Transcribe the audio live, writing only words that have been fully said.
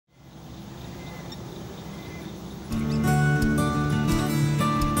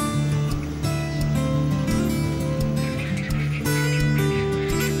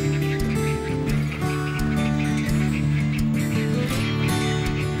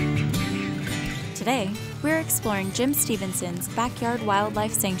Today, we're exploring Jim Stevenson's Backyard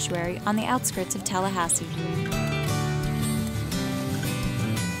Wildlife Sanctuary on the outskirts of Tallahassee.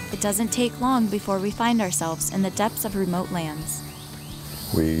 It doesn't take long before we find ourselves in the depths of remote lands.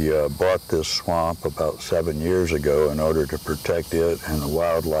 We bought this swamp about 7 years ago in order to protect it and the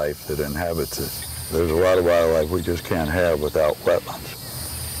wildlife that inhabits it. There's a lot of wildlife we just can't have without wetlands.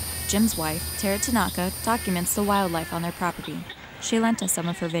 Jim's wife, Tara Tanaka, documents the wildlife on their property. She lent us some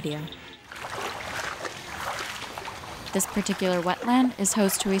of her video. This particular wetland is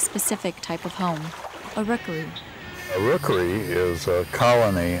host to a specific type of home, a rookery. A rookery is a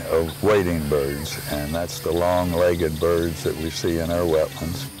colony of wading birds, and that's the long-legged birds that we see in our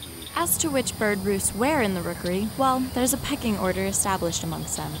wetlands. As to which bird roosts where in the rookery, well, there's a pecking order established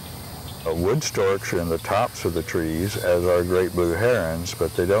amongst them. Wood storks are in the tops of the trees, as are great blue herons,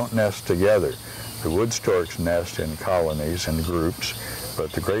 but they don't nest together. The wood storks nest in colonies and groups,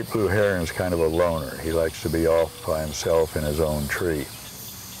 but the great blue heron is kind of a loner. He likes to be off by himself in his own tree.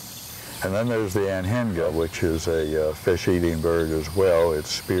 And then there's the anhinga, which is a fish-eating bird as well. It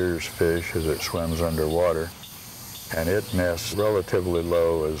spears fish as it swims underwater, and it nests relatively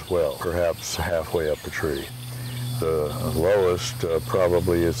low as well, perhaps halfway up a tree. The lowest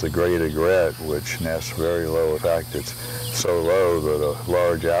probably is the great egret, which nests very low. In fact, it's so low that a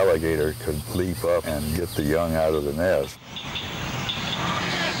large alligator could leap up and get the young out of the nest.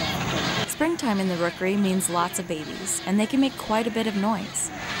 Springtime in the rookery means lots of babies, and they can make quite a bit of noise.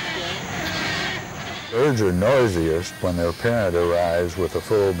 Birds are noisiest when their parent arrives with a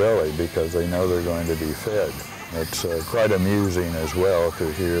full belly because they know they're going to be fed. It's quite amusing as well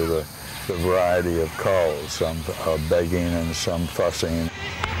to hear the variety of calls, some begging and some fussing.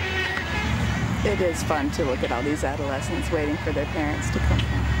 It is fun to look at all these adolescents waiting for their parents to come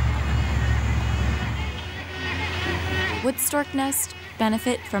home. Wood stork nests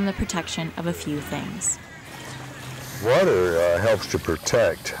benefit from the protection of a few things. Water helps to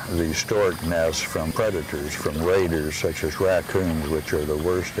protect the stork nests from predators, from raiders such as raccoons, which are the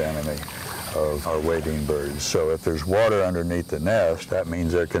worst enemy of our wading birds. So if there's water underneath the nest, that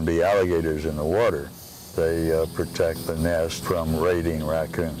means there can be alligators in the water. They protect the nest from raiding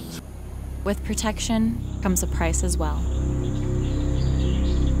raccoons. With protection comes a price as well.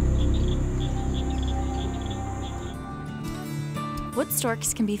 Wood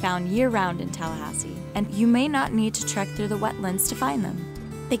storks can be found year-round in Tallahassee, and you may not need to trek through the wetlands to find them.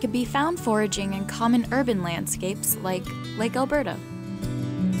 They can be found foraging in common urban landscapes like Lake Alberta.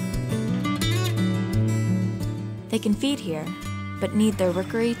 They can feed here, but need their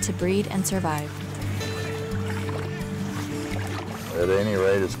rookery to breed and survive. At any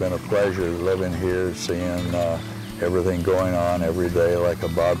rate, it's been a pleasure living here, seeing everything going on every day, like a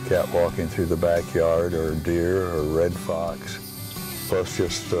bobcat walking through the backyard, or deer, or red fox, plus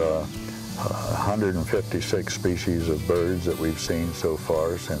just 156 species of birds that we've seen so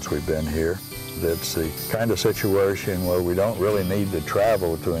far since we've been here. It's the kind of situation where we don't really need to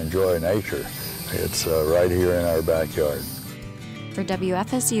travel to enjoy nature. It's right here in our backyard. For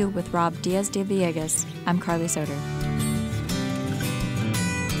WFSU with Rob Diaz de Villegas, I'm Carly Soder.